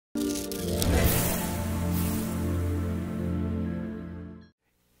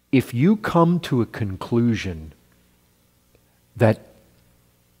if you come to a conclusion that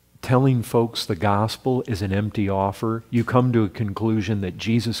telling folks the gospel is an empty offer, you come to a conclusion that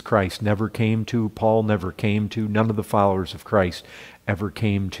Jesus Christ never came to, Paul never came to, none of the followers of Christ ever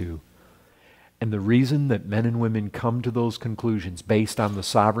came to. And the reason that men and women come to those conclusions based on the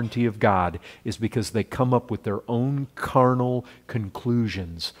sovereignty of God is because they come up with their own carnal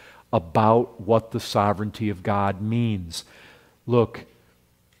conclusions about what the sovereignty of God means. Look,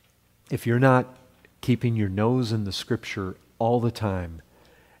 if you're not keeping your nose in the Scripture all the time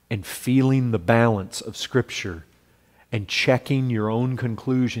and feeling the balance of Scripture and checking your own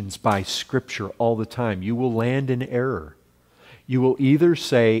conclusions by Scripture all the time, you will land in error. You will either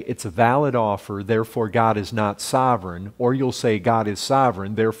say it's a valid offer, therefore God is not sovereign, or you'll say God is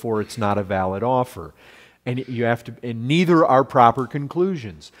sovereign, therefore it's not a valid offer. And neither are proper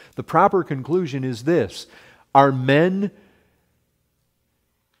conclusions. The proper conclusion is this: are men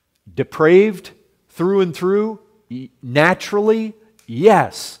depraved through and through? Naturally,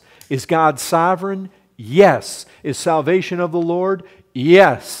 yes. Is God sovereign? Yes. Is salvation of the Lord?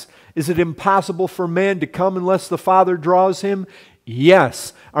 Yes. Is it impossible for man to come unless the Father draws him?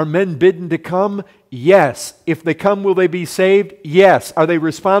 Yes. Are men bidden to come? Yes. If they come, will they be saved? Yes. Are they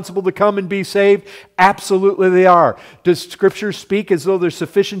responsible to come and be saved? Absolutely they are. Does Scripture speak as though there's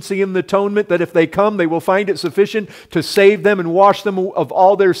sufficiency in the atonement, that if they come, they will find it sufficient to save them and wash them of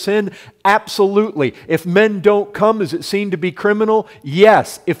all their sin? Absolutely. If men don't come, is it seen to be criminal?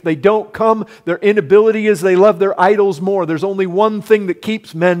 Yes. If they don't come, their inability is they love their idols more. There's only one thing that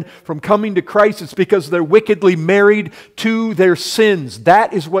keeps men from coming to Christ. It's because they're wickedly married to their sins.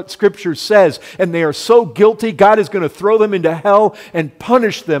 That is what Scripture says. And they are so guilty, God is going to throw them into hell and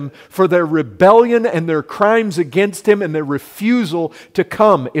punish them for their rebellion and their crimes against Him and their refusal to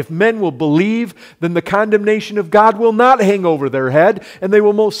come. If men will believe, then the condemnation of God will not hang over their head, and they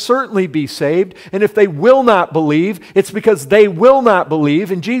will most certainly be saved. And if they will not believe, it's because they will not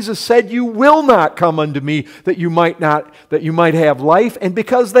believe. And Jesus said, "You will not come unto me that you might have life." And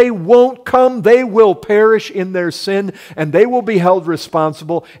because they won't come, they will perish in their sin, and they will be held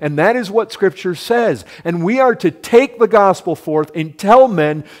responsible. And that is what Scripture says. And we are to take the gospel forth and tell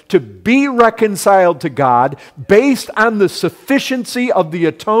men to be reconciled to God based on the sufficiency of the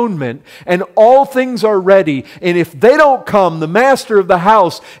atonement, and all things are ready. And if they don't come, the master of the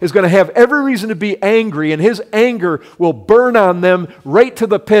house is going to have every reason to be angry, and his anger will burn on them right to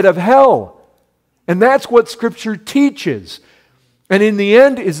the pit of hell. And that's what Scripture teaches. And in the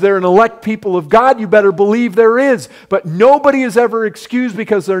end, is there an elect people of God? You better believe there is. But nobody is ever excused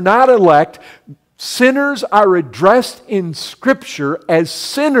because they're not elect. Sinners are addressed in Scripture as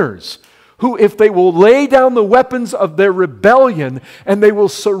sinners who, if they will lay down the weapons of their rebellion and they will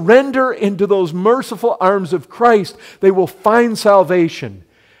surrender into those merciful arms of Christ, they will find salvation.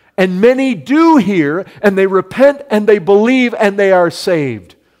 And many do hear, and they repent, and they believe, and they are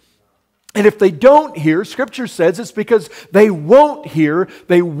saved. And if they don't hear, Scripture says it's because they won't hear,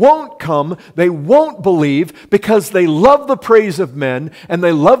 they won't come, they won't believe, because they love the praise of men, and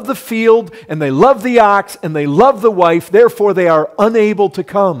they love the field, and they love the ox, and they love the wife. Therefore they are unable to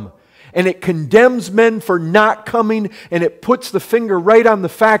come. And it condemns men for not coming, and it puts the finger right on the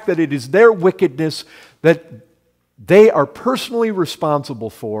fact that it is their wickedness that they are personally responsible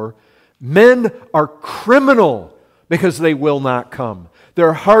for. Men are criminal because they will not come.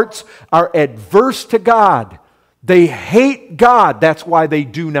 Their hearts are adverse to God. They hate God. That's why they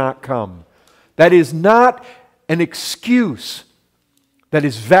do not come. That is not an excuse that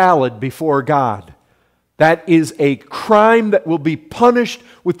is valid before God. That is a crime that will be punished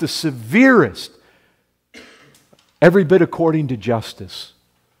with the severest, every bit according to justice.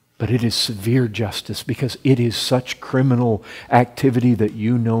 But it is severe justice because it is such criminal activity that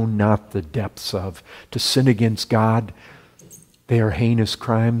you know not the depths of. To sin against God, they are heinous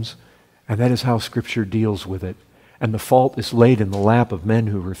crimes, and that is how Scripture deals with it. And the fault is laid in the lap of men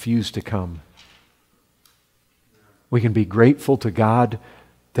who refuse to come. We can be grateful to God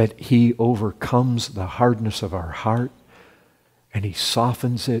that He overcomes the hardness of our heart, and He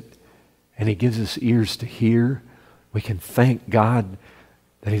softens it, and He gives us ears to hear. We can thank God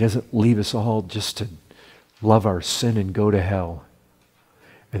that He doesn't leave us all just to love our sin and go to hell.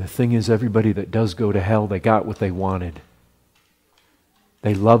 And the thing is, everybody that does go to hell, they got what they wanted.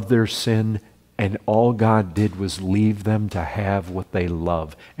 They loved their sin, and all God did was leave them to have what they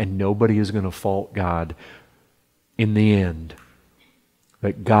love. And nobody is going to fault God in the end.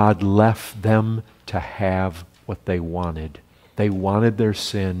 That God left them to have what they wanted. They wanted their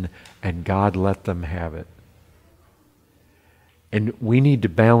sin, and God let them have it. And we need to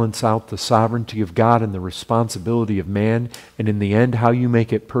balance out the sovereignty of God and the responsibility of man. And in the end, how you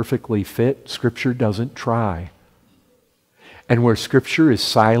make it perfectly fit, Scripture doesn't try. And where Scripture is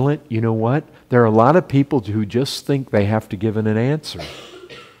silent, you know what? There are a lot of people who just think they have to give an answer.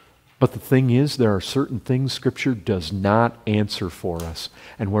 But the thing is, there are certain things Scripture does not answer for us.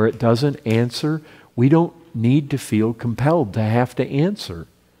 And where it doesn't answer, we don't need to feel compelled to have to answer.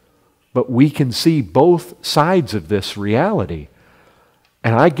 But we can see both sides of this reality.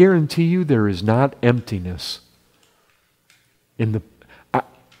 And I guarantee you there is not emptiness in the...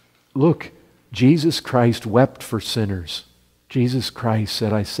 Look, Jesus Christ wept for sinners. Jesus Christ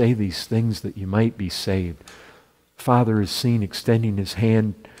said, I say these things that you might be saved. Father is seen extending his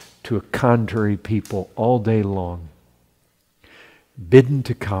hand to a contrary people all day long. Bidden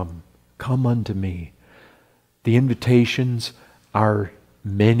to come, come unto me. The invitations are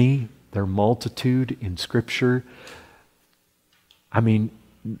many, they're multitude in Scripture. I mean,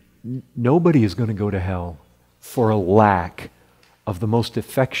 nobody is going to go to hell for a lack of the most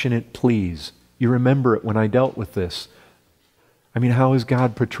affectionate pleas. You remember it when I dealt with this. I mean, how is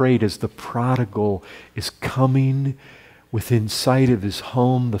God portrayed as the prodigal is coming within sight of his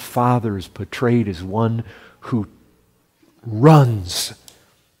home? The Father is portrayed as one who runs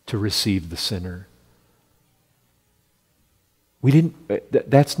to receive the sinner.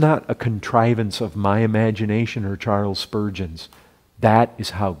 That's not a contrivance of my imagination or Charles Spurgeon's. That is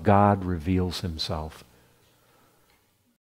how God reveals himself.